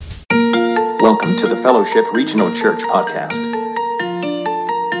Welcome to the Fellowship Regional Church podcast.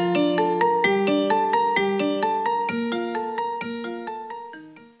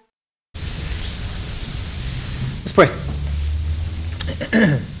 Let's pray.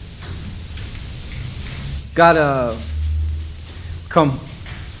 God, come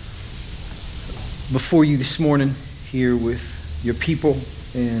before you this morning here with your people,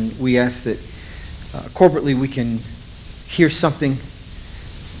 and we ask that corporately we can hear something,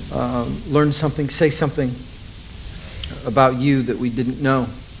 learn something, say something about you that we didn't know,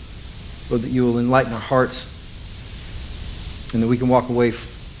 or that you will enlighten our hearts, and that we can walk away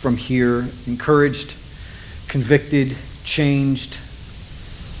from here encouraged, convicted, changed.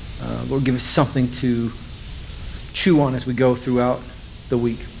 Lord, give us something to chew on as we go throughout the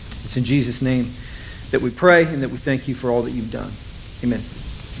week. It's in Jesus' name that we pray and that we thank you for all that you've done. Amen.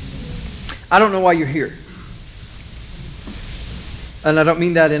 I don't know why you're here. And I don't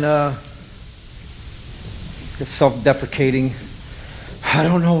mean that in a self-deprecating, I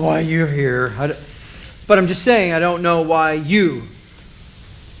don't know why you're here. But I'm just saying, I don't know why you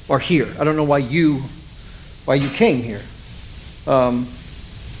are here. I don't know why you came here. I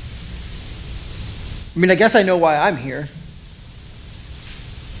guess I know why I'm here.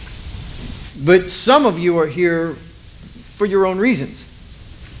 But some of you are here for your own reasons.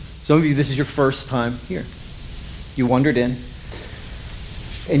 Some of you, this is your first time here. You wandered in,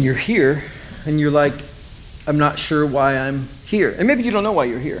 and you're here, and you're like, I'm not sure why I'm here. And maybe you don't know why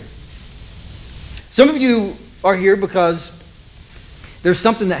you're here. Some of you are here because there's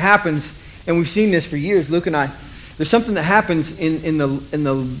something that happens, and we've seen this for years, Luke and I. There's something that happens in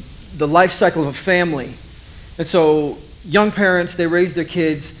the life cycle of a family. And so young parents, they raise their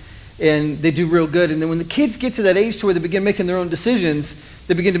kids and they do real good. And then when the kids get to that age to where they begin making their own decisions,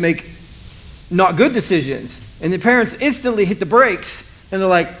 they begin to make not good decisions. And the parents instantly hit the brakes and they're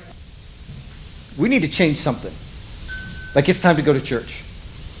like, we need to change something. Like, it's time to go to church.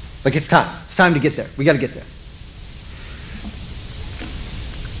 Like, it's time. It's time to get there. We got to get there.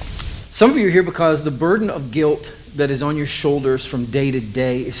 Some of you are here because the burden of guilt that is on your shoulders from day to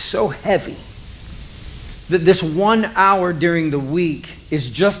day is so heavy that this 1 hour during the week is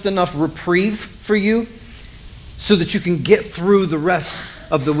just enough reprieve for you so that you can get through the rest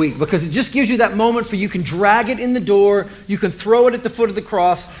of the week. Because it just gives you that moment for you can drag it in the door, you can throw it at the foot of the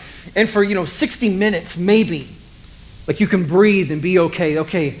cross, and for 60 minutes maybe, like, you can breathe and be okay.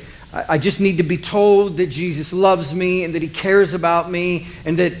 Okay, I just need to be told that Jesus loves me and that he cares about me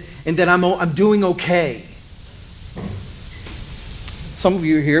and that I'm doing okay. Some of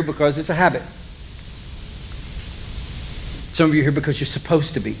you are here because it's a habit. Some of you are here because you're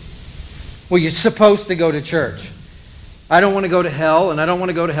supposed to be. Well, you're supposed to go to church. I don't want to go to hell, and I don't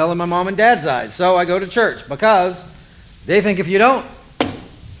want to go to hell in my mom and dad's eyes, so I go to church because they think if you don't,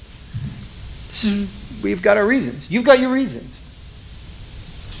 we've got our reasons. You've got your reasons.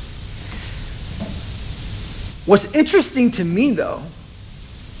 What's interesting to me, though,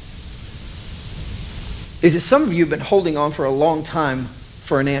 is that some of you have been holding on for a long time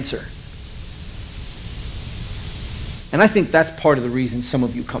for an answer. And I think that's part of the reason some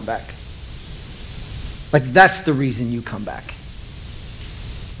of you come back. Like, that's the reason you come back.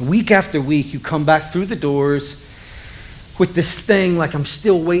 Week after week, you come back through the doors with this thing like, I'm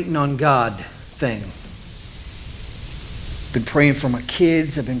still waiting on God thing. I've been praying for my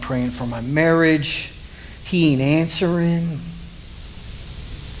kids. I've been praying for my marriage. He ain't answering.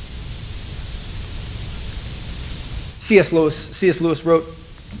 C.S. Lewis wrote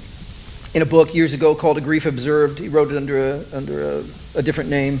in a book years ago called A Grief Observed. He wrote it under a different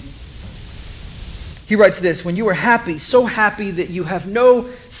name. He writes this: when you are happy, so happy that you have no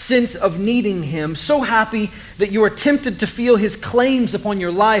sense of needing him, so happy that you are tempted to feel his claims upon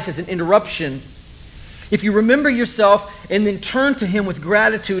your life as an interruption, if you remember yourself and then turn to him with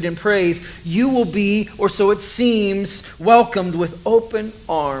gratitude and praise, you will be, or so it seems, welcomed with open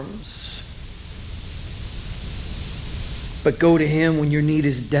arms. But go to him when your need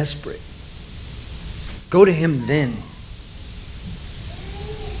is desperate. Go to him then.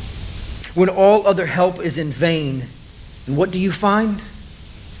 When all other help is in vain. And what do you find?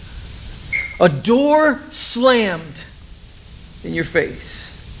 A door slammed in your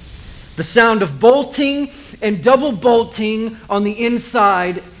face. The sound of bolting and double bolting on the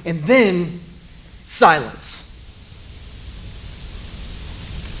inside, and then silence.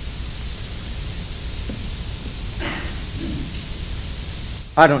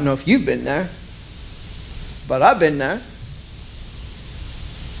 I don't know if you've been there, but I've been there.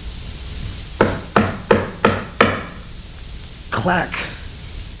 Clack,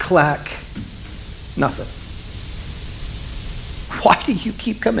 clack, nothing. Why do you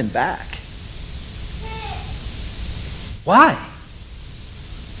keep coming back? Why?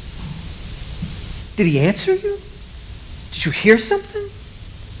 Did he answer you? Did you hear something?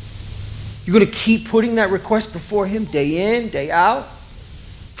 You're going to keep putting that request before him day in, day out?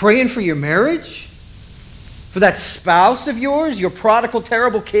 Praying for your marriage? For that spouse of yours, your prodigal,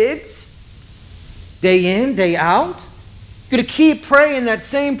 terrible kids? Day in, day out? You're going to keep praying that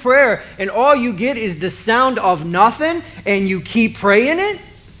same prayer, and all you get is the sound of nothing, and you keep praying it?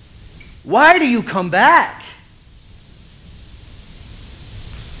 Why do you come back?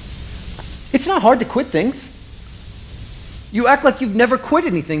 It's not hard to quit things. You act like you've never quit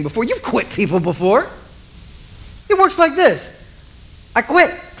anything before. You've quit people before. It works like this. I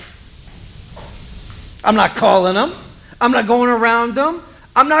quit. I'm not calling them. I'm not going around them.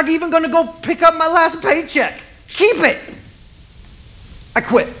 I'm not even going to go pick up my last paycheck. Keep it. I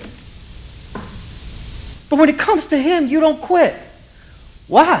quit. But when it comes to him, you don't quit.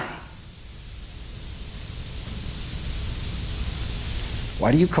 Why?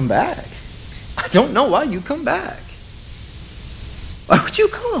 Why do you come back? I don't know why you come back. Why would you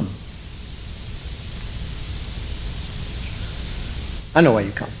come? I know why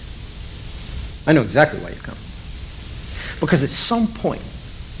you come. I know exactly why you come. Because at some point,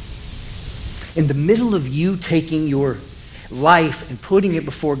 in the middle of you taking your life and putting it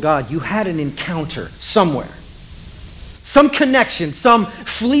before God, you had an encounter somewhere. Some connection, some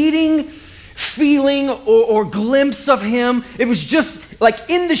fleeting feeling or glimpse of him. It was just like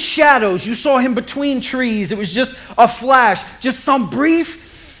in the shadows. You saw him between trees. It was just a flash, just some brief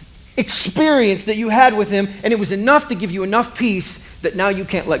experience that you had with him, and it was enough to give you enough peace that now you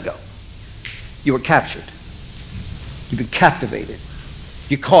can't let go. You were captured. You've been captivated.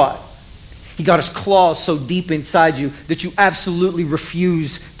 You're caught. He got his claws so deep inside you that you absolutely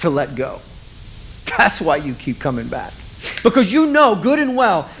refuse to let go. That's why you keep coming back. Because you know good and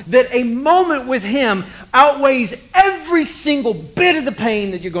well that a moment with him outweighs every single bit of the pain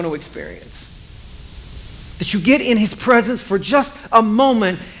that you're going to experience. That you get in his presence for just a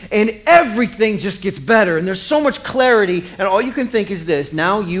moment and everything just gets better. And there's so much clarity, and all you can think is this: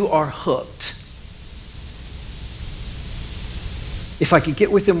 now you are hooked. If I could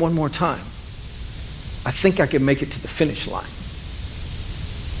get with him one more time, I think I could make it to the finish line.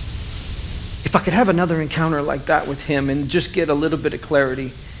 If I could have another encounter like that with him and just get a little bit of clarity,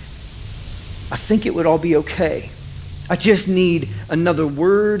 I think it would all be okay. I just need another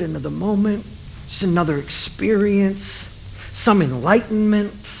word, another moment, just another experience, some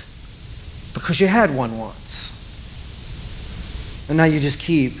enlightenment, because you had one once. And now you just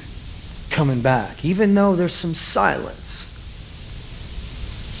keep coming back, even though there's some silence.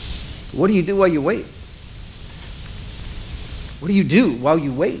 What do you do while you wait? What do you do while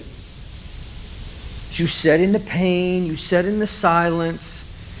you wait? You sit in the pain, you sit in the silence.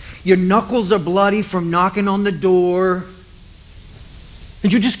 Your knuckles are bloody from knocking on the door.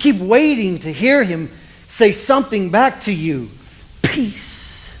 And you just keep waiting to hear him say something back to you.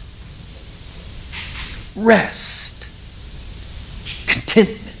 Peace. Rest.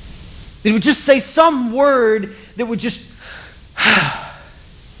 Contentment. It would just say some word that would just...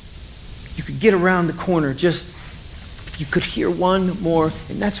 you could get around the corner just if you could hear one more,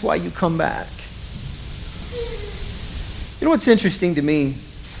 and that's why you come back. You know what's interesting to me? I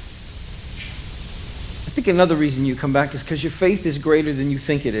think another reason you come back is because your faith is greater than you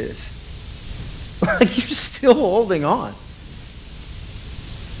think it is. Like you're still holding on.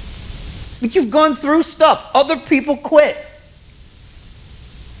 Like you've gone through stuff. Other people quit.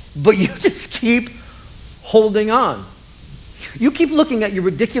 But you just keep holding on. You keep looking at your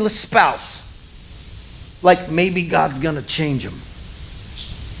ridiculous spouse like maybe God's going to change him.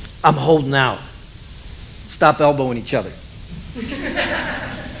 I'm holding out. Stop elbowing each other.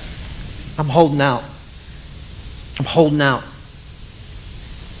 I'm holding out. I'm holding out.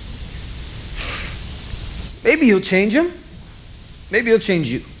 Maybe he'll change him. Maybe he'll change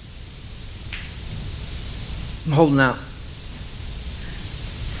you. I'm holding out.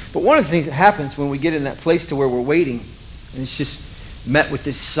 But one of the things that happens when we get in that place to where we're waiting, and it's just met with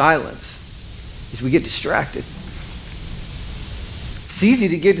this silence, is we get distracted. It's easy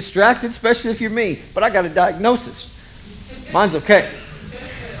to get distracted, especially if you're me, but I got a diagnosis. Mine's okay.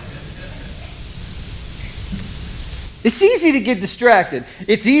 It's easy to get distracted.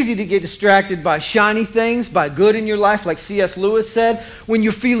 It's easy to get distracted by shiny things, by good in your life, like C.S. Lewis said. When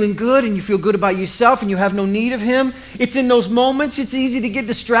you're feeling good and you feel good about yourself and you have no need of him, it's in those moments it's easy to get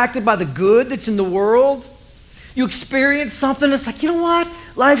distracted by the good that's in the world. You experience something that's like, you know what?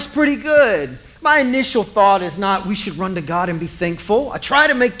 Life's pretty good. My initial thought is not we should run to God and be thankful. I try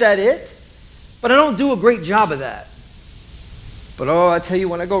to make that it, but I don't do a great job of that. But I tell you,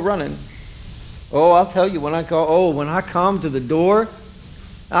 when I go running, Oh, I'll tell you, when I come to the door,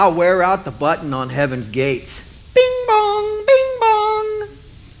 I'll wear out the button on heaven's gates. Bing bong, bing bong.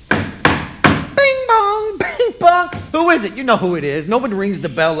 Bing bong, bing bong. Who is it? You know who it is. Nobody rings the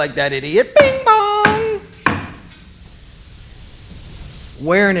bell like that idiot. Bing bong.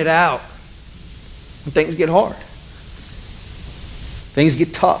 Wearing it out when things get hard. Things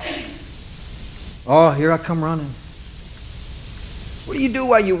get tough. Oh, here I come running. What do you do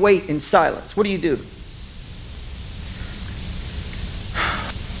while you wait in silence? What do you do?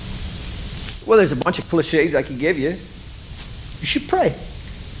 Well, there's a bunch of cliches I could give you. You should pray.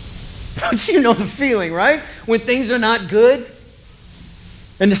 But you know the feeling, right? When things are not good,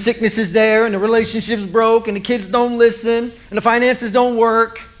 and the sickness is there, and the relationship's broke, and the kids don't listen, and the finances don't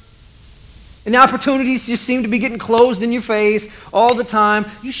work, and the opportunities just seem to be getting closed in your face all the time.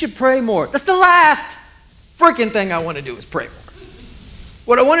 You should pray more. That's the last freaking thing I want to do is pray more.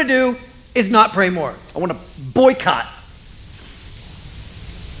 What I want to do is not pray more. I want to boycott.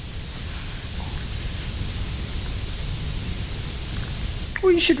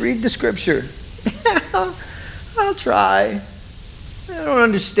 Well, you should read the scripture. I'll try. I don't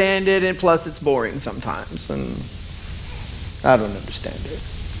understand it, and plus it's boring sometimes, and I don't understand it.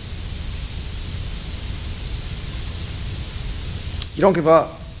 You don't give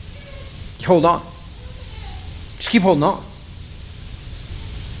up. You hold on. Just keep holding on.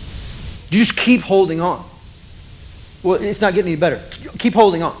 You just keep holding on. Well, it's not getting any better. Keep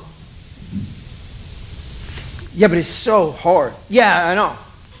holding on. Yeah, but it's so hard. Yeah, I know.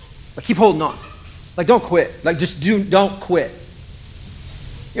 But keep holding on. Like, don't quit. Like, don't quit.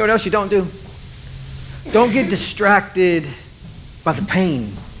 You know what else you don't do? Don't get distracted by the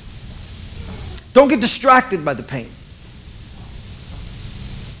pain. Don't get distracted by the pain.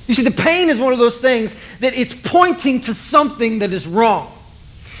 You see, the pain is one of those things that it's pointing to something that is wrong.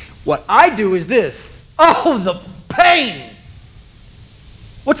 What I do is this. Oh, the pain.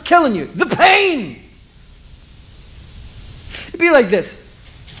 What's killing you? The pain. It'd be like this.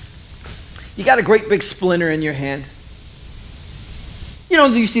 You got a great big splinter in your hand. You know,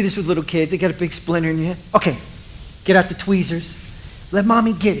 you see this with little kids. They got a big splinter in your hand. Okay, get out the tweezers. Let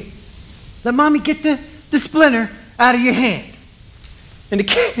mommy get it. Let mommy get the splinter out of your hand. And the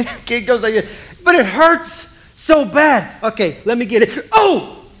kid goes like this. But it hurts so bad. Okay, let me get it.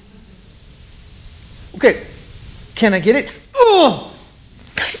 Oh! Okay, can I get it? Oh!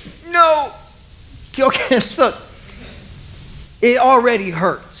 No! Okay, look. It already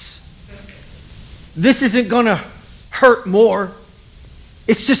hurts. This isn't going to hurt more.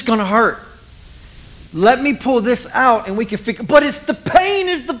 It's just going to hurt. Let me pull this out and we can figure. But it's the pain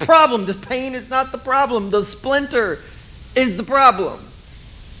is the problem. The pain is not the problem. The splinter is the problem.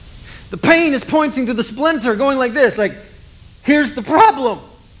 The pain is pointing to the splinter going like this. Like, here's the problem.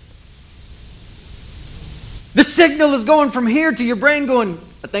 The signal is going from here to your brain going,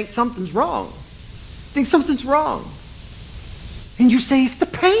 I think something's wrong. I think something's wrong. And you say, it's the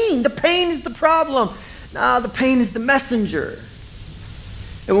pain. The pain is the problem. Nah, the pain is the messenger.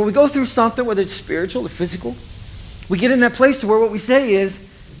 And when we go through something, whether it's spiritual or physical, we get in that place to where what we say is,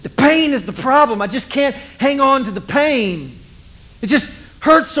 the pain is the problem. I just can't hang on to the pain. It just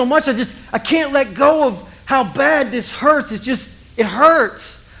hurts so much. I can't let go of how bad this hurts. It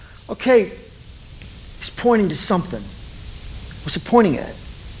hurts. Okay, it's pointing to something. What's it pointing at?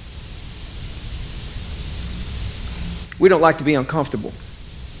 We don't like to be uncomfortable.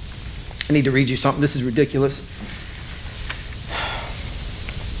 I need to read you something. This is ridiculous.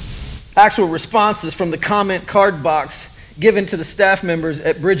 Actual responses from the comment card box given to the staff members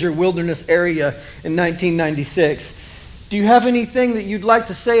at Bridger Wilderness Area in 1996. Do you have anything that you'd like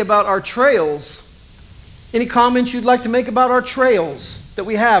to say about our trails? Any comments you'd like to make about our trails that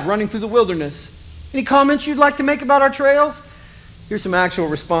we have running through the wilderness? Any comments you'd like to make about our trails? Here's some actual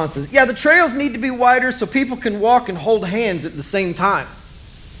responses. Yeah, the trails need to be wider so people can walk and hold hands at the same time.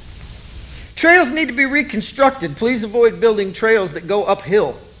 Trails need to be reconstructed. Please avoid building trails that go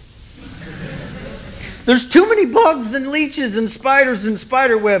uphill. There's too many bugs and leeches and spiders and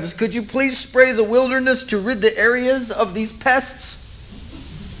spider webs. Could you please spray the wilderness to rid the areas of these pests?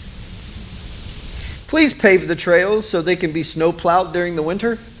 Please pave the trails so they can be snow plowed during the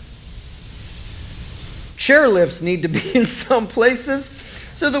winter. Chairlifts need to be in some places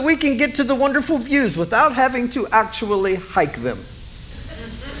so that we can get to the wonderful views without having to actually hike them.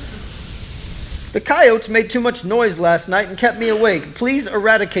 The coyotes made too much noise last night and kept me awake. Please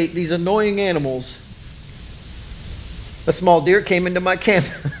eradicate these annoying animals. A small deer came into my camp.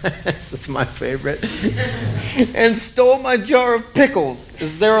 That's my favorite. And stole my jar of pickles.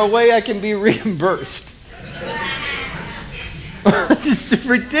 Is there a way I can be reimbursed? This is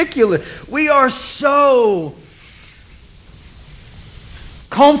ridiculous. We are so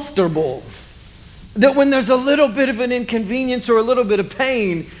comfortable that when there's a little bit of an inconvenience or a little bit of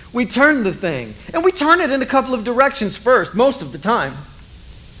pain, we turn the thing. And we turn it in a couple of directions first, most of the time.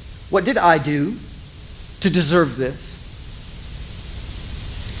 What did I do to deserve this?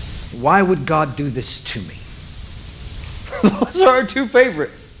 Why would God do this to me? Those are our two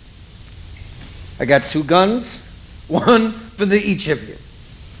favorites. I got two guns, one for each of you.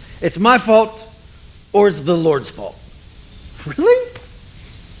 It's my fault or it's the Lord's fault. Really?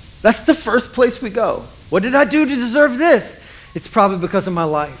 That's the first place we go. What did I do to deserve this? It's probably because of my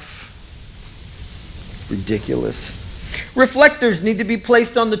life. Ridiculous. Reflectors need to be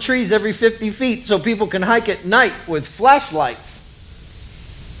placed on the trees every 50 feet so people can hike at night with flashlights.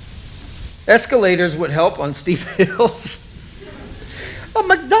 Escalators would help on steep hills. A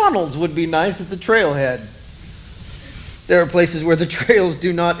McDonald's would be nice at the trailhead. There are places where the trails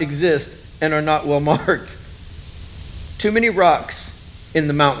do not exist and are not well marked. Too many rocks in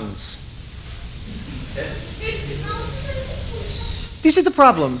the mountains. These are the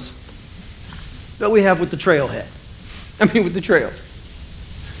problems that we have with the trailhead. With the trails.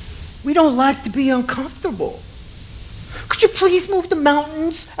 We don't like to be uncomfortable. Could you please move the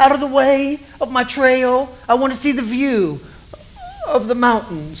mountains out of the way of my trail? I want to see the view of the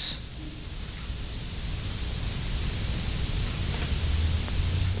mountains.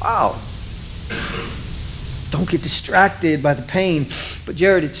 Wow. Don't get distracted by the pain. But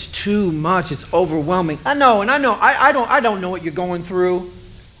Jared, it's too much. It's overwhelming. I know. I don't know what you're going through.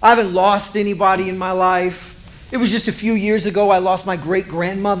 I haven't lost anybody in my life. It was just a few years ago I lost my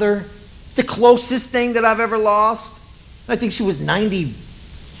great-grandmother. The closest thing that I've ever lost. I think she was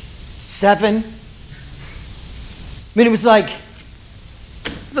 97. It was like, I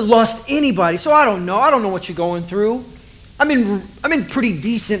haven't lost anybody, so I don't know. I don't know what you're going through. I'm in pretty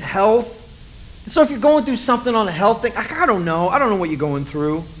decent health. So if you're going through something on a health thing, I don't know. I don't know what you're going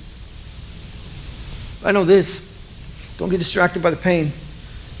through. I know this. Don't get distracted by the pain.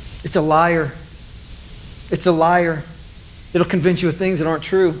 It's a liar. It's a liar. It'll convince you of things that aren't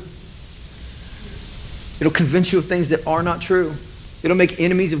true. It'll convince you of things that are not true. It'll make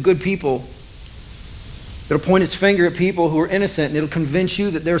enemies of good people. It'll point its finger at people who are innocent, and it'll convince you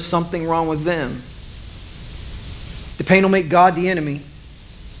that there's something wrong with them. The pain will make God the enemy.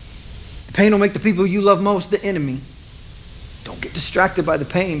 The pain will make the people you love most the enemy. Don't get distracted by the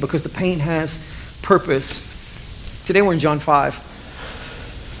pain, because the pain has purpose. Today we're in John 5.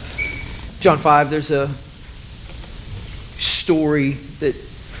 John 5, there's a story that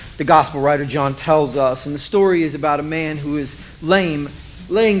the gospel writer John tells us. And the story is about a man who is lame,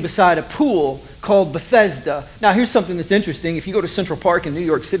 laying beside a pool called Bethesda. Now, here's something that's interesting. If you go to Central Park in New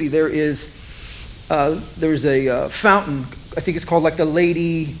York City, there's a fountain. I think it's called like the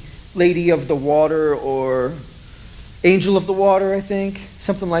Lady of the Water or Angel of the Water, I think.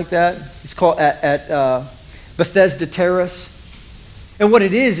 Something like that. It's called at Bethesda Terrace. And what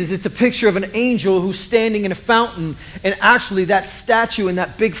it is it's a picture of an angel who's standing in a fountain. And actually that statue in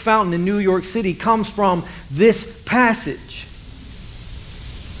that big fountain in New York City comes from this passage.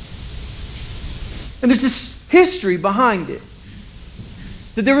 And there's this history behind it.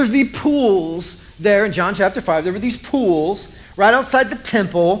 That there were these pools there in John chapter 5. There were these pools right outside the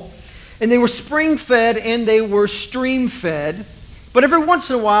temple. And they were spring-fed and they were stream-fed. But every once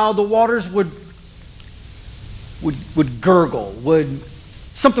in a while the waters would gurgle,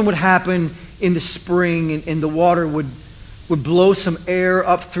 something would happen in the spring, and the water would blow some air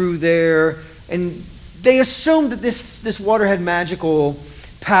up through there, and they assumed that this water had magical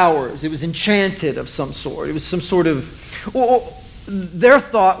powers. It was enchanted of some sort. It was some sort of, their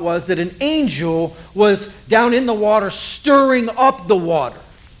thought was that an angel was down in the water stirring up the water.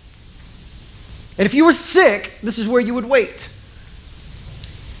 And if you were sick, this is where you would wait.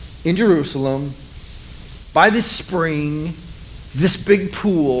 In Jerusalem, by this spring, this big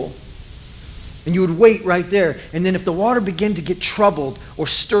pool, and you would wait right there. And then if the water began to get troubled or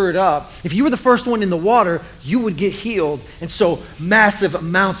stirred up, if you were the first one in the water, you would get healed. And so massive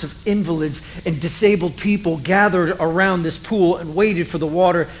amounts of invalids and disabled people gathered around this pool and waited for the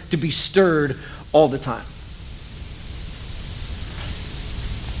water to be stirred all the time.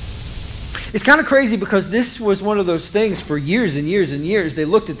 It's kind of crazy because this was one of those things for years and years and years. They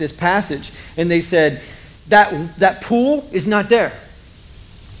looked at this passage and they said, that pool is not there.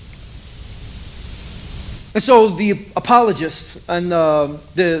 And so the apologists and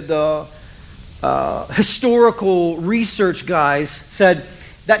the historical research guys said,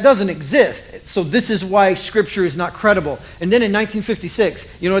 that doesn't exist. So this is why Scripture is not credible. And then in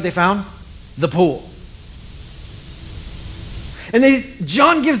 1956, you know what they found? The pool. And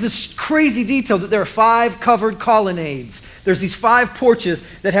John gives this crazy detail that there are 5 covered colonnades. There's these 5 porches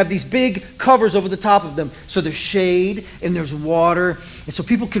that have these big covers over the top of them. So there's shade and there's water. And so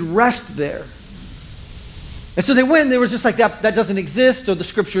people could rest there. And so they went and they were just like, that doesn't exist, or the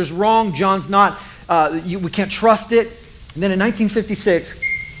scripture is wrong. John's not, we can't trust it. And then in 1956,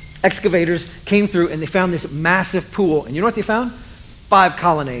 excavators came through and they found this massive pool. And you know what they found? 5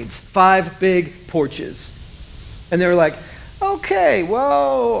 colonnades, 5 big porches. And they were like, okay,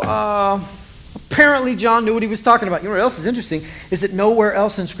 well, apparently John knew what he was talking about. You know what else is interesting? Is that nowhere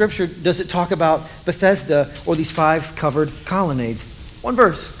else in Scripture does it talk about Bethesda or these 5 covered colonnades. One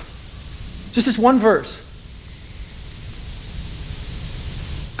verse. Just this one verse.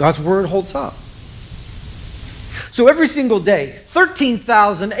 God's word holds up. So every single day,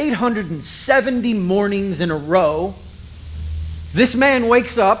 13,870 mornings in a row, this man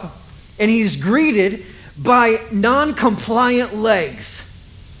wakes up and he's greeted by non-compliant legs.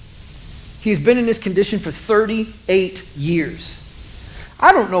 He's been in this condition for 38 years.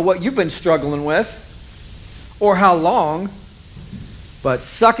 I don't know what you've been struggling with or how long, but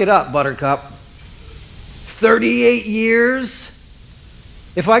suck it up, Buttercup. 38 years.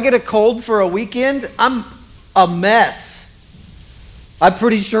 If I get a cold for a weekend, I'm a mess. I'm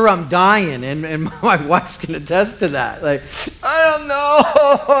pretty sure I'm dying, and my wife can attest to that. Like, I don't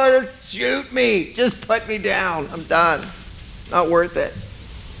know, shoot me, just put me down, I'm done. Not worth it.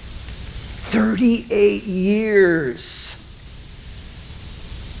 38 years.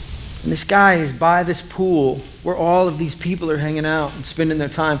 And this guy is by this pool where all of these people are hanging out and spending their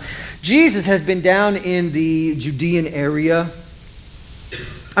time. Jesus has been down in the Judean area,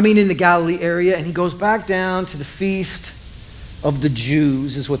 in the Galilee area, and he goes back down to the feast of the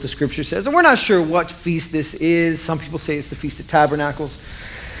Jews, is what the scripture says. And we're not sure what feast this is. Some people say it's the Feast of Tabernacles.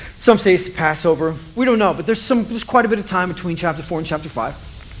 Some say it's the Passover. We don't know, but there's quite a bit of time between chapter 4 and chapter 5.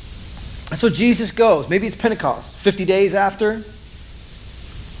 And so Jesus goes. Maybe it's Pentecost, 50 days after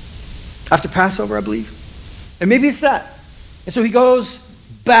Passover, I believe. And maybe it's that. And so he goes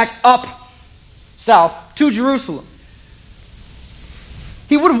back up south to Jerusalem.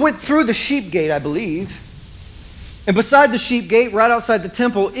 He would have went through the sheep gate, I believe. And beside the sheep gate, right outside the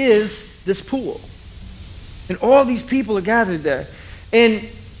temple, is this pool. And all these people are gathered there. And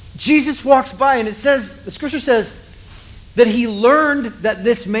Jesus walks by, and the scripture says that he learned that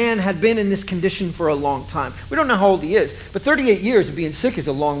this man had been in this condition for a long time. We don't know how old he is, but 38 years of being sick is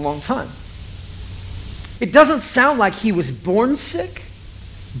a long, long time. It doesn't sound like he was born sick,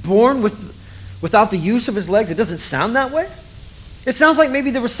 born without the use of his legs. It doesn't sound that way. It sounds like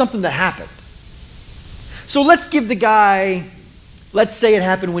maybe there was something that happened. So let's give the guy, let's say it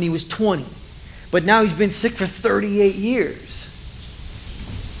happened when he was 20, but now he's been sick for 38 years.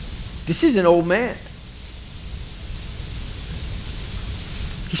 This is an old man.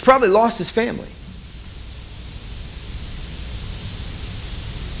 He's probably lost his family.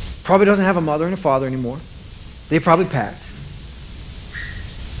 Probably doesn't have a mother and a father anymore. They probably passed.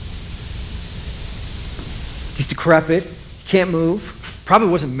 He's decrepit. Can't move. Probably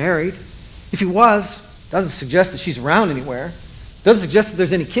wasn't married. If he was, doesn't suggest that she's around anywhere. Doesn't suggest that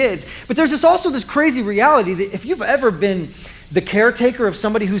there's any kids. But there's also this crazy reality that if you've ever been the caretaker of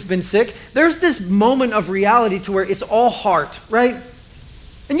somebody who's been sick, there's this moment of reality to where it's all heart, right?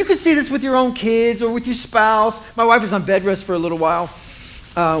 And you can see this with your own kids or with your spouse. My wife was on bed rest for a little while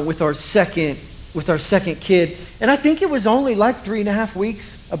with our second kid. And I think it was only like 3.5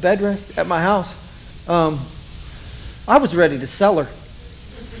 weeks of bed rest at my house. I was ready to sell her.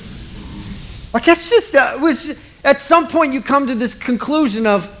 Like, it's just, at some point you come to this conclusion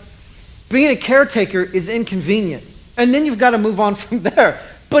of being a caretaker is inconvenient. And then you've got to move on from there.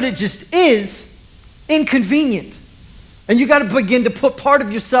 But it just is inconvenient. And you got to begin to put part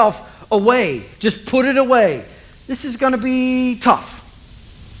of yourself away. Just put it away. This is going to be tough.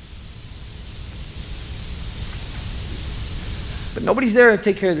 But nobody's there to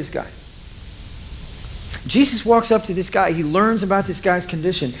take care of this guy. Jesus walks up to this guy. He learns about this guy's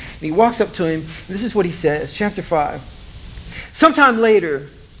condition. And he walks up to him. And this is what he says, chapter 5. Sometime later,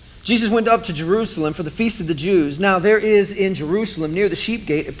 Jesus went up to Jerusalem for the feast of the Jews. Now there is in Jerusalem near the sheep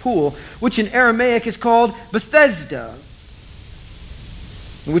gate a pool, which in Aramaic is called Bethesda,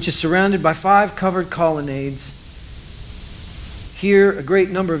 which is surrounded by 5 covered colonnades. Here a great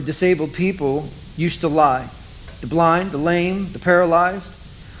number of disabled people used to lie. The blind, the lame, the paralyzed.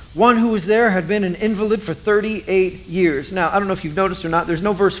 One who was there had been an invalid for 38 years. Now, I don't know if you've noticed or not, there's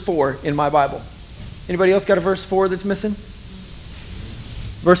no verse 4 in my Bible. Anybody else got a verse 4 that's missing?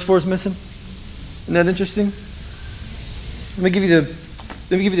 Verse 4 is missing? Isn't that interesting? Let me give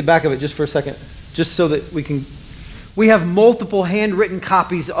you the back of it just for a second, just so that we can We have multiple handwritten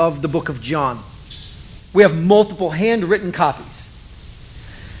copies of the book of John. We have multiple handwritten copies.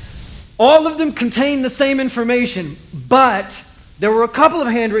 All of them contain the same information, but there were a couple of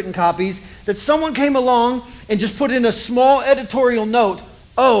handwritten copies that someone came along and just put in a small editorial note,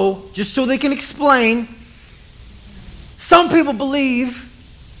 just so they can explain. Some people believe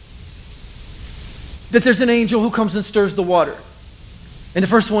that there's an angel who comes and stirs the water, and the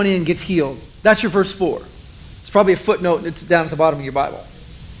first one in gets healed. That's your verse 4. It's probably a footnote, and it's down at the bottom of your Bible.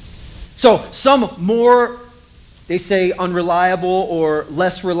 So some more, they say, unreliable or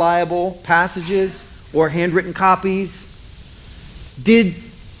less reliable passages or handwritten copies did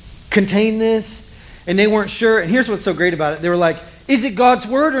contain this, and they weren't sure. And here's what's so great about it. They were like, is it God's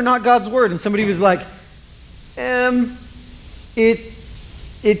word or not God's word? And somebody was like,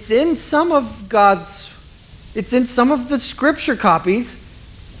 it's in some of the scripture copies.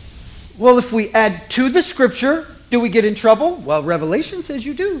 Well, if we add to the scripture, do we get in trouble? Well, Revelation says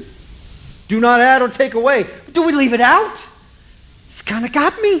you do. Do not add or take away. Do we leave it out? It's kind of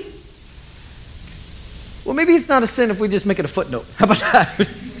got me. Well, maybe it's not a sin if we just make it a footnote. How about that?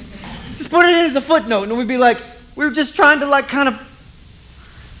 Just put it in as a footnote, and we'd be like, we're just trying to kind of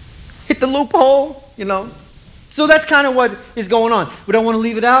hit the loophole, So that's kind of what is going on. We don't want to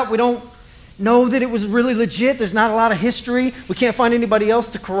leave it out. We don't know that it was really legit. There's not a lot of history. We can't find anybody else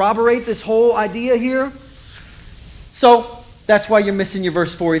to corroborate this whole idea here. So that's why you're missing your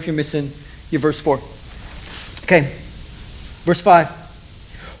verse 4 if you're missing your verse 4. Okay, verse 5.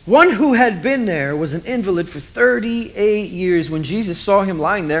 One who had been there was an invalid for 38 years. When Jesus saw him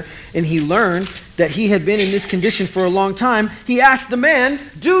lying there and he learned that he had been in this condition for a long time, he asked the man,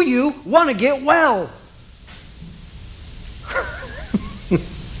 "Do you want to get well?"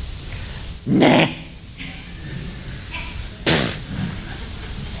 Nah.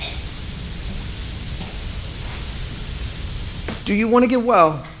 Do you want to get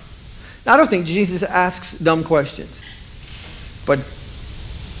well? Now, I don't think Jesus asks dumb questions. But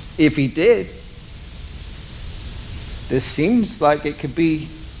if he did, this seems like it could be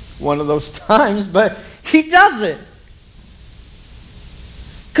one of those times, but he doesn't.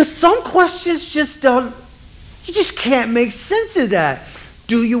 Because some questions you just can't make sense of that.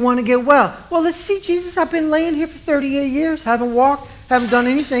 Do you want to get well? Well, let's see, Jesus, I've been laying here for 38 years, haven't walked, haven't done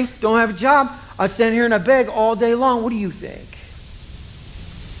anything, don't have a job. I stand here and I beg all day long. What do you think?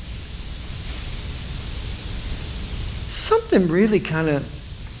 Something really kind of...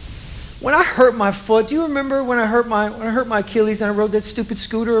 When I hurt my foot, do you remember when I hurt my Achilles and I rode that stupid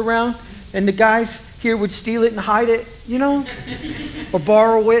scooter around and the guys here would steal it and hide it, or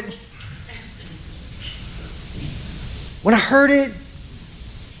borrow it? When I hurt it,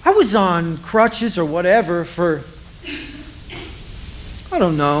 I was on crutches or whatever for,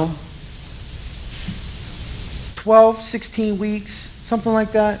 12, 16 weeks, something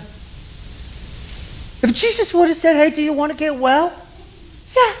like that. If Jesus would have said, "Hey, do you want to get well?"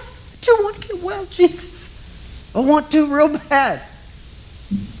 Yeah, I do want to get well, Jesus. I want to real bad.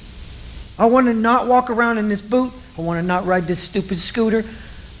 I want to not walk around in this boot. I want to not ride this stupid scooter.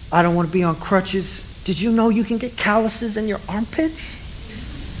 I don't want to be on crutches. Did you know you can get calluses in your armpits?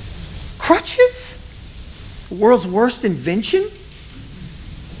 Crutches? The world's worst invention?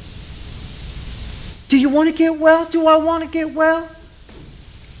 Do you want to get well? Do I want to get well?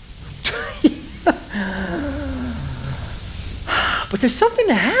 But there's something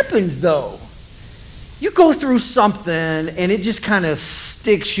that happens, though. You go through something, and it just kind of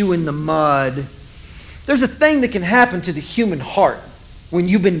sticks you in the mud. There's a thing that can happen to the human heart when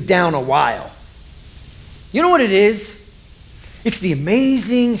you've been down a while. You know what it is? It's the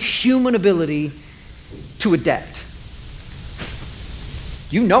amazing human ability to adapt.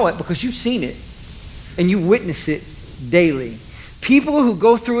 You know it because you've seen it, and you witness it daily. People who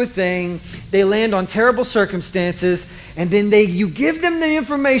go through a thing, they land on terrible circumstances, and then you give them the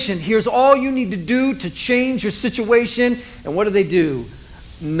information. Here's all you need to do to change your situation. And what do?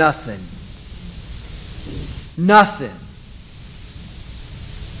 Nothing. Nothing.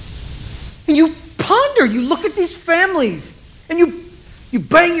 And you ponder, you look at these families, and you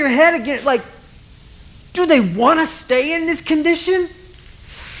bang your head against, do they want to stay in this condition?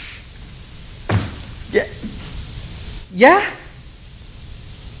 Yeah. Yeah?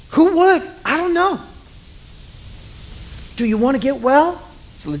 Who would? I don't know. Do you want to get well?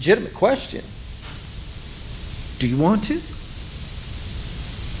 It's a legitimate question. Do you want to?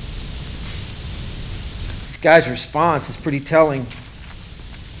 This guy's response is pretty telling.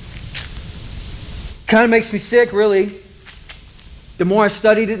 Kind of makes me sick, really. The more I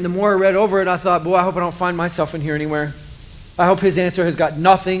studied it and the more I read over it, I thought, boy, I hope I don't find myself in here anywhere. I hope his answer has got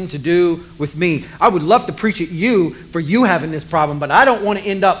nothing to do with me. I would love to preach at you for you having this problem, but I don't want to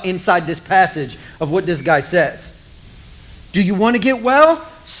end up inside this passage of what this guy says. Do you want to get well?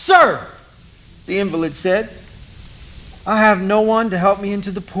 Sir, the invalid said, I have no one to help me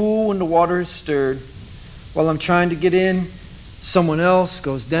into the pool when the water is stirred. While I'm trying to get in, someone else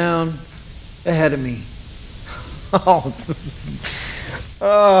goes down ahead of me.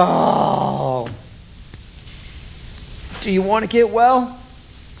 Oh. Do you want to get well?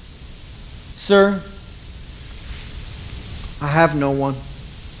 Sir, I have no one.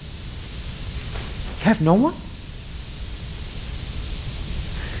 You have no one?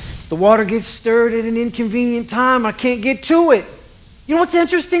 The water gets stirred at an inconvenient time. I can't get to it. You know what's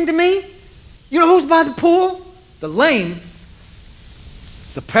interesting to me? You know who's by the pool? The lame,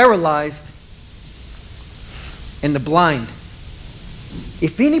 the paralyzed, and the blind.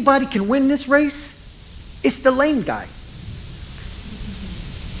 If anybody can win this race, it's the lame guy.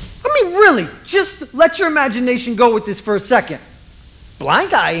 I mean, really, just let your imagination go with this for a second.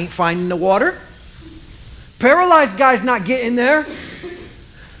 Blind guy ain't finding the water. Paralyzed guy's not getting there.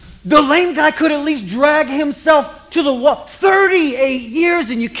 The lame guy could at least drag himself to the water. 38 years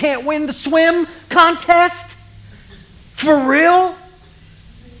and you can't win the swim contest? For real?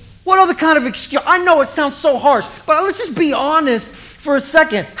 What other kind of excuse? I know it sounds so harsh, but let's just be honest for a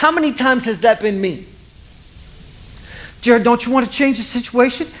second. How many times has that been me? Jared, don't you want to change the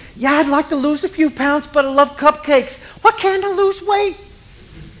situation? Yeah, I'd like to lose a few pounds, but I love cupcakes. Why can't I lose weight?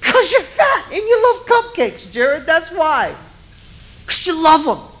 Because you're fat and you love cupcakes, Jared. That's why. Because you love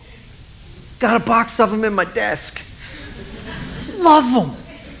them. Got a box of them in my desk. Love them.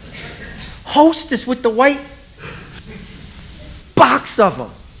 Hostess with the white box of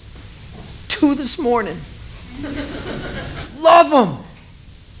them. 2 this morning. Love them.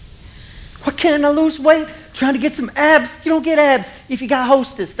 Why can't I lose weight? Trying to get some abs. You don't get abs if you got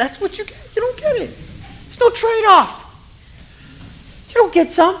Hostess. That's what you get. You don't get it. There's no trade-off. You don't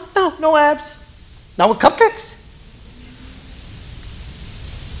get some. No abs. Not with cupcakes.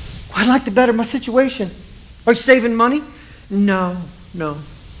 I'd like to better my situation. Are you saving money? No.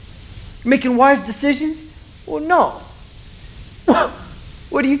 Making wise decisions? Well, no.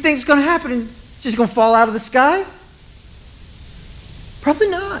 What do you think is going to happen? It's just going to fall out of the sky? Probably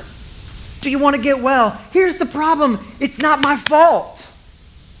not. Do you want to get well? Here's the problem. It's not my fault.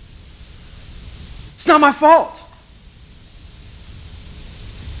 It's not my fault.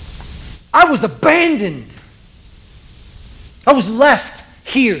 I was abandoned. I was left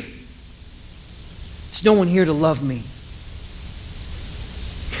here. There's no one here to love me.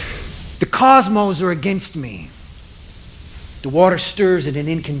 The cosmos are against me. The water stirs at an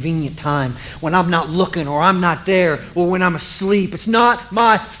inconvenient time when I'm not looking or I'm not there or when I'm asleep. It's not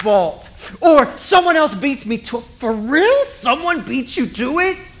my fault. Or someone else beats me to it. For real? Someone beats you to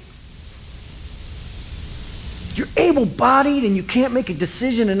it? You're able-bodied and you can't make a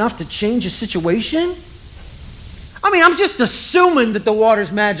decision enough to change a situation? I mean, I'm just assuming that the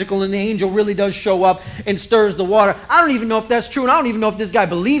water's magical and the angel really does show up and stirs the water. I don't even know if that's true, and I don't even know if this guy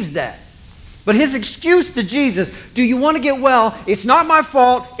believes that. But his excuse to Jesus, do you want to get well? It's not my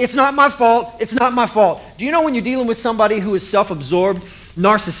fault. It's not my fault. It's not my fault. Do you know when you're dealing with somebody who is self-absorbed,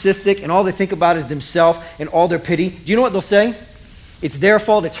 narcissistic, and all they think about is themselves and all their pity? Do you know what they'll say? It's their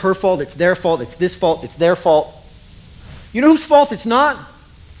fault. It's her fault. It's their fault. It's this fault. It's their fault. You know whose fault it's not?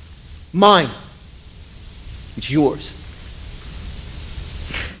 Mine. It's yours.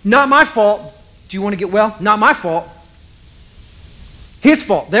 Not my fault. Do you want to get well? Not my fault. His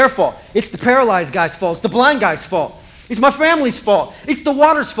fault, their fault. It's the paralyzed guy's fault. It's the blind guy's fault. It's my family's fault. It's the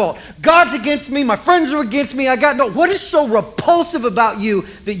water's fault. God's against me. My friends are against me. What is so repulsive about you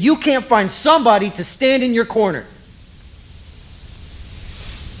that you can't find somebody to stand in your corner?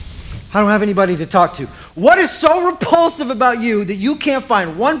 I don't have anybody to talk to. What is so repulsive about you that you can't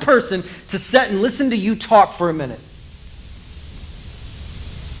find one person to sit and listen to you talk for a minute?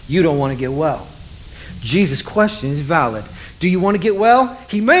 You don't want to get well. Jesus' question is valid. Do you want to get well?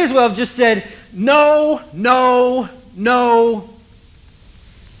 He may as well have just said, no. You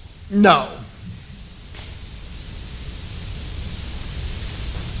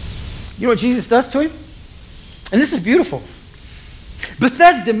know what Jesus does to him? And this is beautiful.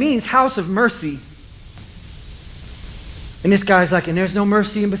 Bethesda means house of mercy. And this guy's like, and there's no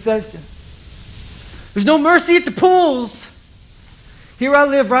mercy in Bethesda. There's no mercy at the pools. Here I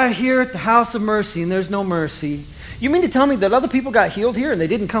live right here at the house of mercy, and there's no mercy. You mean to tell me that other people got healed here and they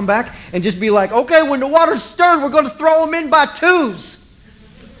didn't come back and just be like, okay, when the water's stirred, we're going to throw them in by twos.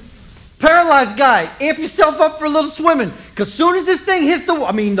 Paralyzed guy, amp yourself up for a little swimming Because soon as this thing hits the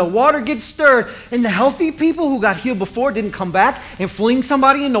water gets stirred, and the healthy people who got healed before didn't come back and fling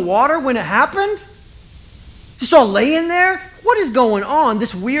somebody in the water when it happened. Just all laying there. What is going on?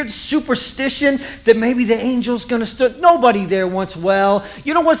 This weird superstition that maybe the angel's going to stir. Nobody there wants well.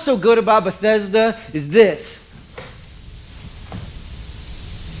 You know what's so good about Bethesda is this.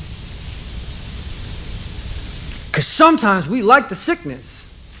 Because sometimes we like the sickness.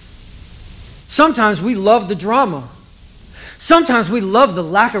 Sometimes we love the drama. Sometimes we love the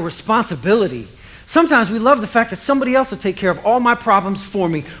lack of responsibility. Sometimes we love the fact that somebody else will take care of all my problems for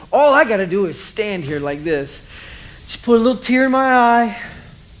me. All I got to do is stand here like this. Just put a little tear in my eye.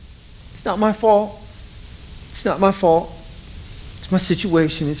 It's not my fault. It's not my fault. It's my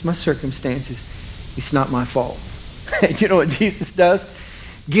situation. It's my circumstances. It's not my fault. You know what Jesus does?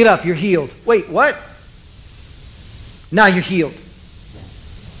 Get up, you're healed. Wait, what? Now you're healed.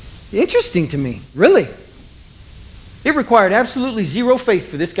 Interesting to me, really. It required absolutely zero faith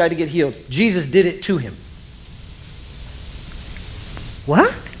for this guy to get healed. Jesus did it to him.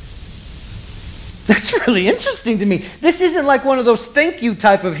 What? That's really interesting to me. This isn't like one of those thank you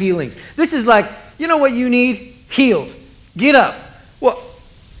type of healings. This is like, you know what you need? Healed. Get up. Well,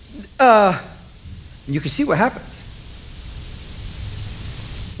 you can see what happens.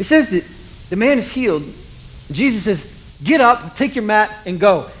 It says that the man is healed. Jesus says, get up, take your mat, and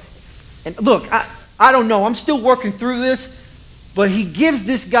go. And look, I don't know. I'm still working through this, but he gives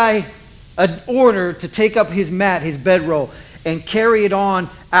this guy an order to take up his mat, his bedroll, and carry it on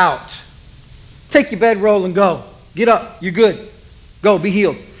out. Take your bedroll and go. Get up. You're good. Go. Be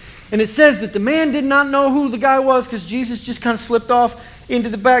healed. And it says that the man did not know who the guy was because Jesus just kind of slipped off into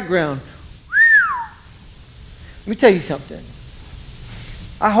the background. Let me tell you something.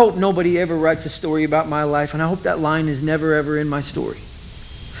 I hope nobody ever writes a story about my life, and I hope that line is never, ever in my story.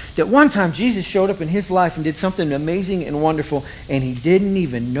 That one time Jesus showed up in his life and did something amazing and wonderful, and he didn't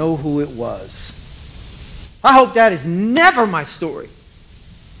even know who it was. I hope that is never my story.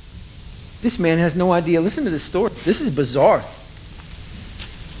 This man has no idea. Listen to this story. This is bizarre.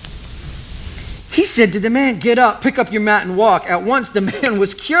 He said to the man, get up, pick up your mat and walk. At once the man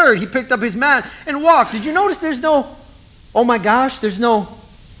was cured. He picked up his mat and walked. Did you notice there's no, oh my gosh, there's no,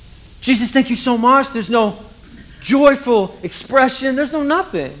 Jesus, thank you so much. There's no joyful expression. There's no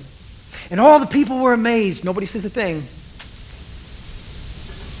nothing. And all the people were amazed. Nobody says a thing.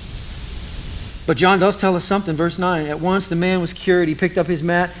 But John does tell us something. Verse 9. At once the man was cured. He picked up his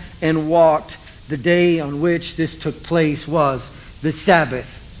mat and walked. The day on which this took place was the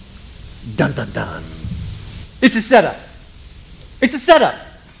Sabbath. Dun, dun, dun. It's a setup. It's a setup.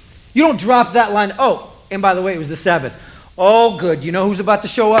 You don't drop that line. Oh, and by the way, it was the Sabbath. Oh, good. You know who's about to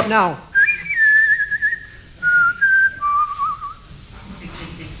show up now?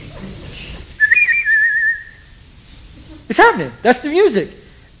 It's happening. That's the music.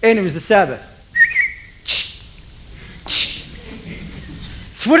 And it was the Sabbath.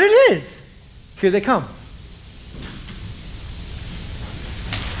 It's what it is. Here they come.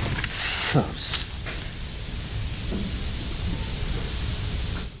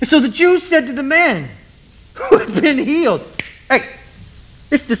 And so the Jews said to the man who had been healed, hey,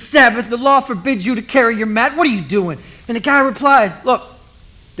 it's the Sabbath. The law forbids you to carry your mat. What are you doing? And the guy replied, look,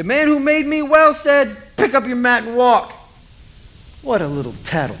 the man who made me well said, pick up your mat and walk. What a little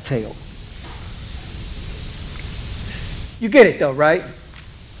tattletale. You get it though, right?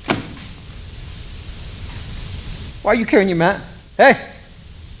 Why are you carrying your mat? Hey,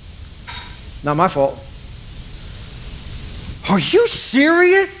 not my fault. Are you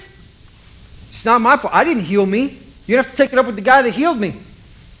serious? It's not my fault. I didn't heal me. You have to take it up with the guy that healed me.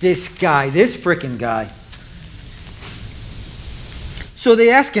 This frickin' guy. So they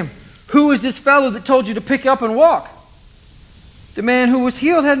ask him, who is this fellow that told you to pick up and walk? The man who was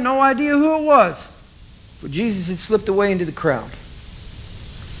healed had no idea who it was, for Jesus had slipped away into the crowd.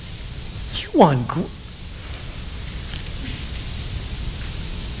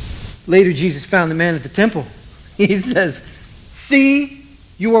 Later, Jesus found the man at the temple. He says, see,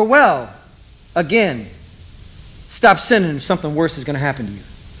 you are well. Again, stop sinning or something worse is going to happen to you.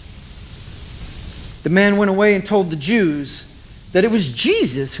 The man went away and told the Jews that it was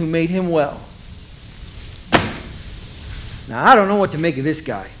Jesus who made him well. Now, I don't know what to make of this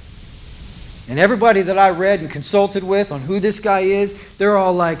guy. And everybody that I read and consulted with on who this guy is, they're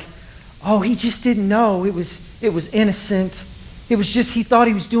all like, oh, he just didn't know. It was innocent. It was just he thought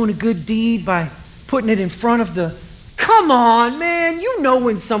he was doing a good deed by putting it in front of the... Come on, man. You know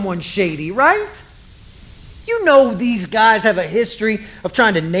when someone's shady, right? You know these guys have a history of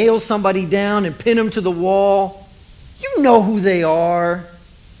trying to nail somebody down and pin them to the wall. You know who they are.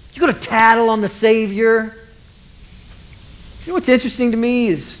 You're going to tattle on the Savior. You know what's interesting to me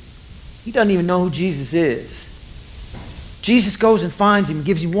is he doesn't even know who Jesus is. Jesus goes and finds him and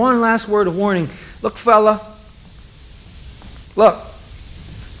gives him one last word of warning. Look, fella. Look.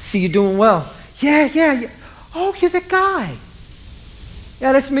 See you doing well. Yeah. Oh, you're that guy.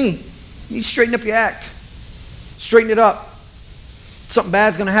 Yeah, that's me. You need to straighten up your act. Straighten it up. Something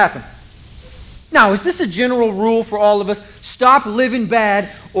bad's going to happen. Now, is this a general rule for all of us? Stop living bad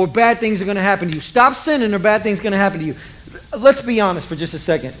or bad things are going to happen to you. Stop sinning or bad things are going to happen to you. Let's be honest for just a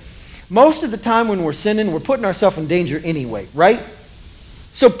second. Most of the time when we're sinning, we're putting ourselves in danger anyway, right?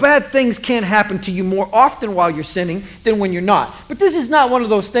 So bad things can happen to you more often while you're sinning than when you're not. But this is not one of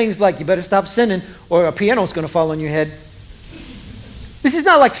those things like you better stop sinning or a piano's going to fall on your head. This is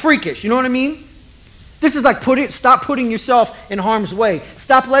not like freakish, you know what I mean? This is like stop putting yourself in harm's way.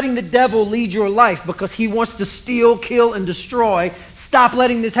 Stop letting the devil lead your life because he wants to steal, kill, and destroy. Stop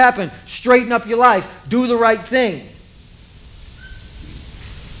letting this happen. Straighten up your life. Do the right thing.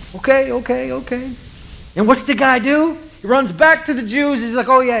 Okay. And what's the guy do? He runs back to the Jews. He's like,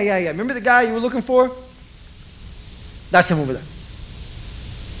 oh, yeah. Remember the guy you were looking for? That's him over there.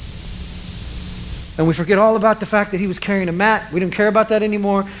 And we forget all about the fact that he was carrying a mat. We don't care about that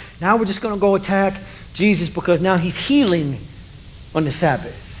anymore. Now we're just going to go attack Jesus because now he's healing on the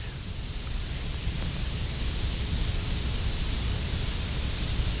Sabbath.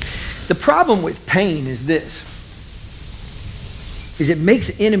 The problem with pain is this. Is it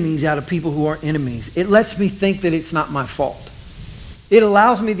makes enemies out of people who aren't enemies. It lets me think that it's not my fault. It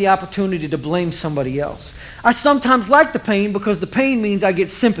allows me the opportunity to blame somebody else. I sometimes like the pain because the pain means I get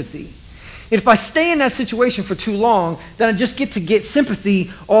sympathy. If I stay in that situation for too long, then I just get to get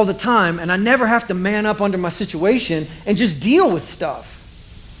sympathy all the time, and I never have to man up under my situation and just deal with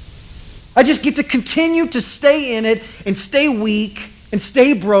stuff. I just get to continue to stay in it and stay weak and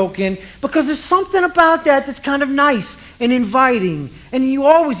stay broken because there's something about that that's kind of nice and inviting. And you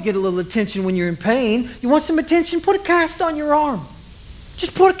always get a little attention when you're in pain. You want some attention? Put a cast on your arm.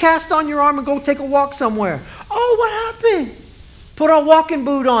 Just put a cast on your arm and go take a walk somewhere. Oh, what happened? Put a walking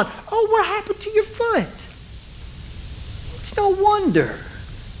boot on. Oh, what happened to your foot? It's no wonder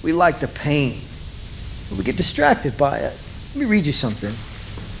we like the pain. We get distracted by it. Let me read you something.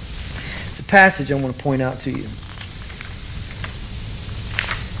 It's a passage I want to point out to you.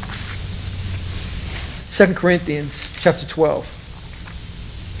 2 Corinthians chapter 12.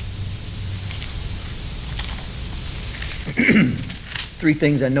 Three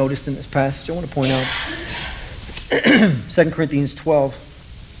things I noticed in this passage I want to point out. 2 Corinthians 12,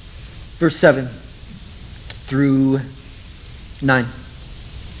 verse 7 through 9.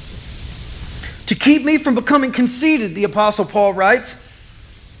 To keep me from becoming conceited, the Apostle Paul writes,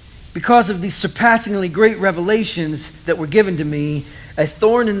 because of these surpassingly great revelations that were given to me, a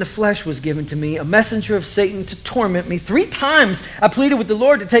thorn in the flesh was given to me, a messenger of Satan to torment me. 3 times I pleaded with the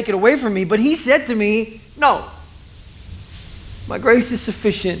Lord to take it away from me, but he said to me, no, my grace is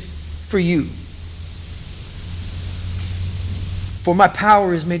sufficient for you. For my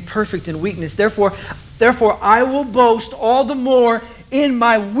power is made perfect in weakness. Therefore, I will boast all the more in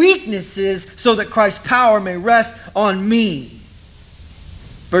my weaknesses so that Christ's power may rest on me.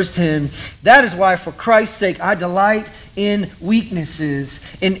 Verse 10, that is why for Christ's sake I delight in weaknesses,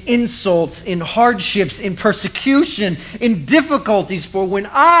 in insults, in hardships, in persecution, in difficulties. For when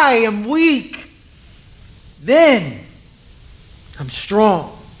I am weak, then I'm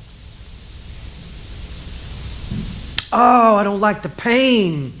strong. Oh, I don't like the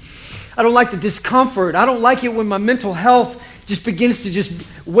pain. I don't like the discomfort. I don't like it when my mental health just begins to just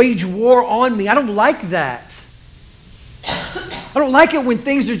wage war on me. I don't like that. I don't like it when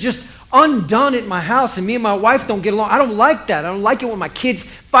things are just undone at my house and me and my wife don't get along. I don't like that. I don't like it when my kids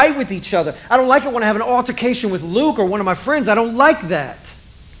fight with each other. I don't like it when I have an altercation with Luke or one of my friends. I don't like that.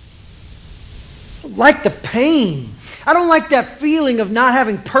 I don't like the pain. I don't like that feeling of not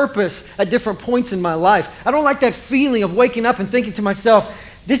having purpose at different points in my life. I don't like that feeling of waking up and thinking to myself,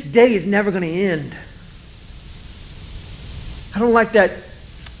 this day is never going to end. I don't like that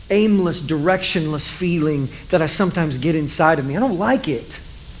aimless, directionless feeling that I sometimes get inside of me. I don't like it.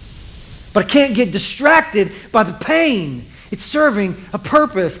 But I can't get distracted by the pain. It's serving a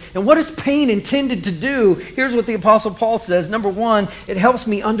purpose. And what is pain intended to do? Here's what the Apostle Paul says. Number 1, it helps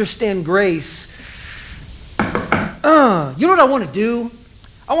me understand grace. You know what I want to do?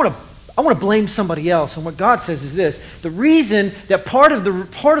 I want to blame somebody else. And what God says is this: the reason that part of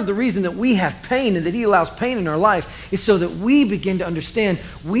the reason that we have pain and that He allows pain in our life is so that we begin to understand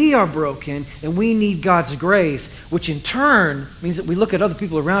we are broken and we need God's grace, which in turn means that we look at other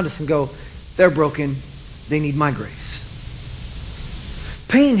people around us and go, they're broken, they need my grace.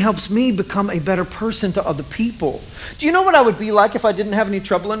 Pain helps me become a better person to other people. Do you know what I would be like if I didn't have any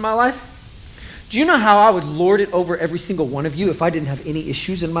trouble in my life? Do you know how I would lord it over every single one of you if I didn't have any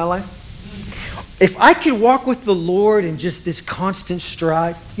issues in my life? If I could walk with the Lord in just this constant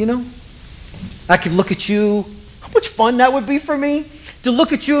stride, I could look at you. How much fun that would be for me to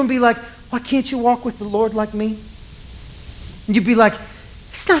look at you and be like, why can't you walk with the Lord like me? And you'd be like,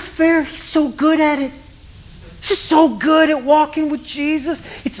 it's not fair. He's so good at it. He's just so good at walking with Jesus.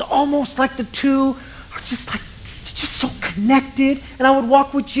 It's almost like the two are just so connected. And I would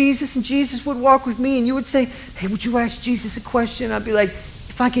walk with Jesus and Jesus would walk with me. And you would say, hey, would you ask Jesus a question? I'd be like,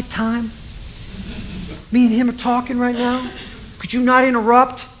 if I get time, me and him are talking right now. Could you not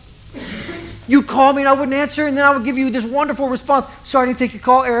interrupt? You'd call me and I wouldn't answer. And then I would give you this wonderful response. Sorry I didn't take your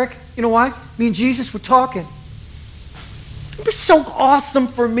call, Eric. You know why? Me and Jesus were talking. It'd be so awesome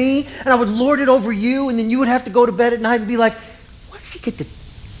for me, and I would lord it over you, and then you would have to go to bed at night and be like, why does he get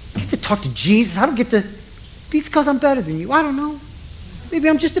to talk to Jesus? I don't get to, it's because I'm better than you. I don't know. Maybe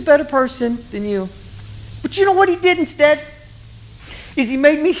I'm just a better person than you. But you know what he did instead? Is he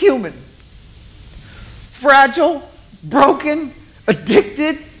made me human. Fragile, broken,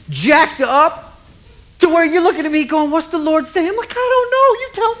 addicted, jacked up, to where you're looking at me going, what's the Lord saying? I'm like, I don't know. You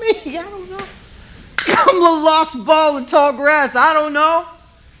tell me. I don't know. I'm the lost ball in tall grass. I don't know.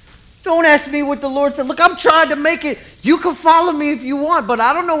 Don't ask me what the Lord said. Look, I'm trying to make it. You can follow me if you want, but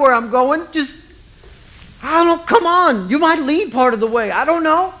I don't know where I'm going. Come on. You might lead part of the way. I don't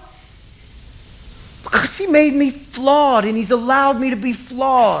know. Because he made me flawed, and he's allowed me to be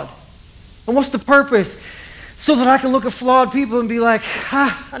flawed. And what's the purpose? So that I can look at flawed people and be like,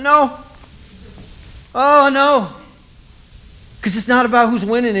 I know. Oh, I know. Because it's not about who's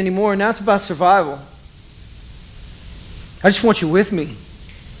winning anymore. Now it's about survival. I just want you with me.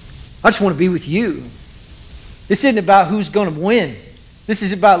 I just want to be with you. This isn't about who's going to win. This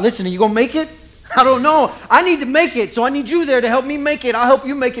is about, listen, are you going to make it? I don't know. I need to make it, so I need you there to help me make it. I'll help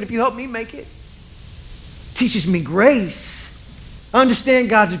you make it if you help me make it. It teaches me grace. I understand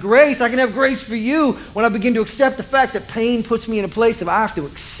God's grace. I can have grace for you when I begin to accept the fact that pain puts me in a place of I have to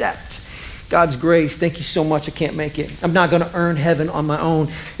accept God's grace. Thank you so much. I can't make it. I'm not going to earn heaven on my own.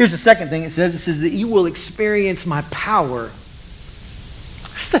 Here's the second thing it says. It says that you will experience my power.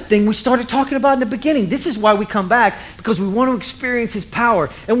 That's the thing we started talking about in the beginning. This is why we come back, because we want to experience his power.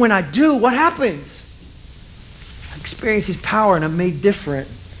 And when I do, what happens? I experience his power and I'm made different.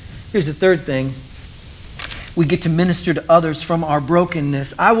 Here's the third thing. We get to minister to others from our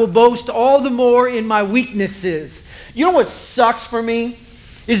brokenness. I will boast all the more in my weaknesses. You know what sucks for me?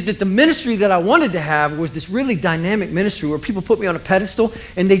 Is that the ministry that I wanted to have was this really dynamic ministry where people put me on a pedestal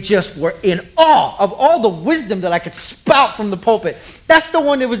and they just were in awe of all the wisdom that I could spout from the pulpit. That's the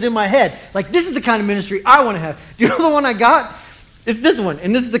one that was in my head. Like, this is the kind of ministry I want to have. Do you know the one I got? It's this one.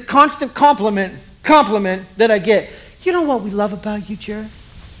 And this is the constant compliment that I get. You know what we love about you, Jared?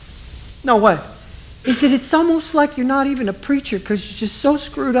 No, what? Is that it's almost like you're not even a preacher because you're just so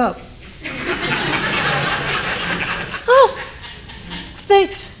screwed up. Oh.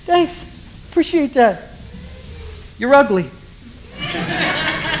 Thanks. Appreciate that. You're ugly.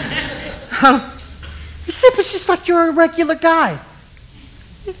 It's just like you're a regular guy.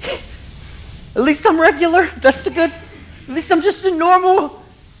 At least I'm regular. That's the good. At least I'm just a normal.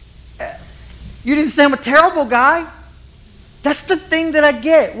 You didn't say I'm a terrible guy. That's the thing that I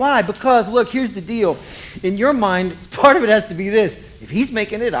get. Why? Because, look, here's the deal. In your mind, part of it has to be this. If he's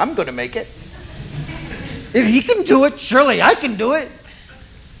making it, I'm going to make it. If he can do it, surely I can do it.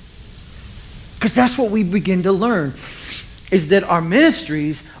 Because that's what we begin to learn, is that our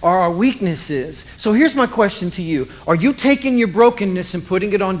ministries are our weaknesses. So here's my question to you. Are you taking your brokenness and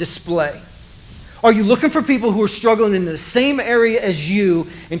putting it on display? Are you looking for people who are struggling in the same area as you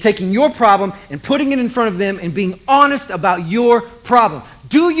and taking your problem and putting it in front of them and being honest about your problem?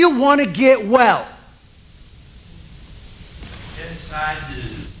 Do you want to get well? Yes, I do.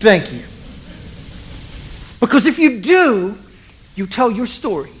 Thank you. Because if you do, you tell your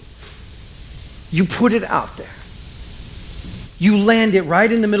story. You put it out there. You land it right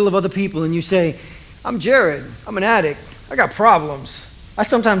in the middle of other people and you say, I'm Jared. I'm an addict. I got problems. I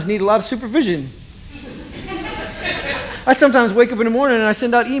sometimes need a lot of supervision. I sometimes wake up in the morning and I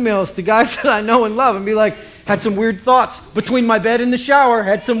send out emails to guys that I know and love and be like, had some weird thoughts between my bed and the shower,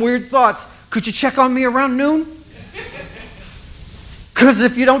 had some weird thoughts. Could you check on me around noon? Because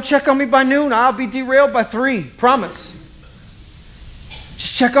if you don't check on me by noon, I'll be derailed by 3. Promise.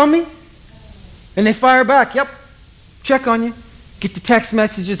 Just check on me. And they fire back, yep, check on you. Get the text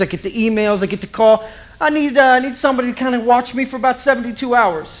messages, I get the emails, I get the call. I need somebody to kind of watch me for about 72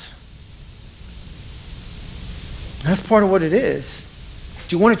 hours. That's part of what it is.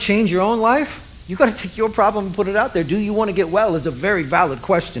 Do you want to change your own life? You got to take your problem and put it out there. Do you want to get well is a very valid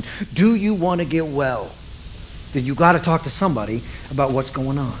question. Do you want to get well? Then you got to talk to somebody about what's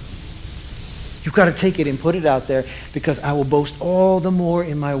going on. You've got to take it and put it out there, because I will boast all the more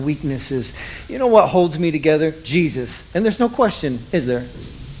in my weaknesses. You know what holds me together? Jesus. And there's no question, is there?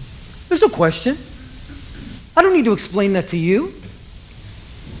 There's no question. I don't need to explain that to you.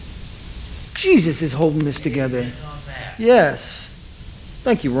 Jesus is holding this together. Yes.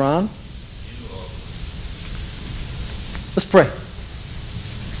 Thank you, Ron. Let's pray.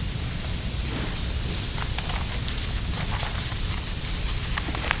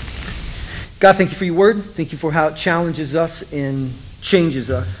 God, thank you for your word. Thank you for how it challenges us and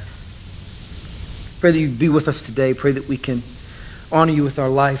changes us. Pray that you be with us today. Pray that we can honor you with our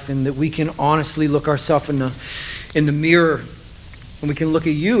life, and that we can honestly look ourselves in the mirror, and we can look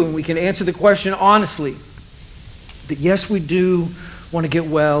at you and we can answer the question honestly. That yes, we do want to get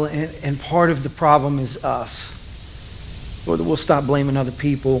well, and part of the problem is us. Lord, that we'll stop blaming other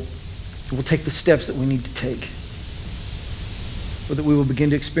people, and we'll take the steps that we need to take. Or that we will begin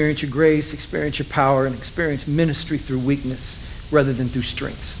to experience your grace, experience your power, and experience ministry through weakness rather than through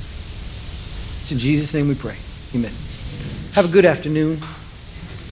strengths. It's in Jesus' name we pray. Amen. Have a good afternoon.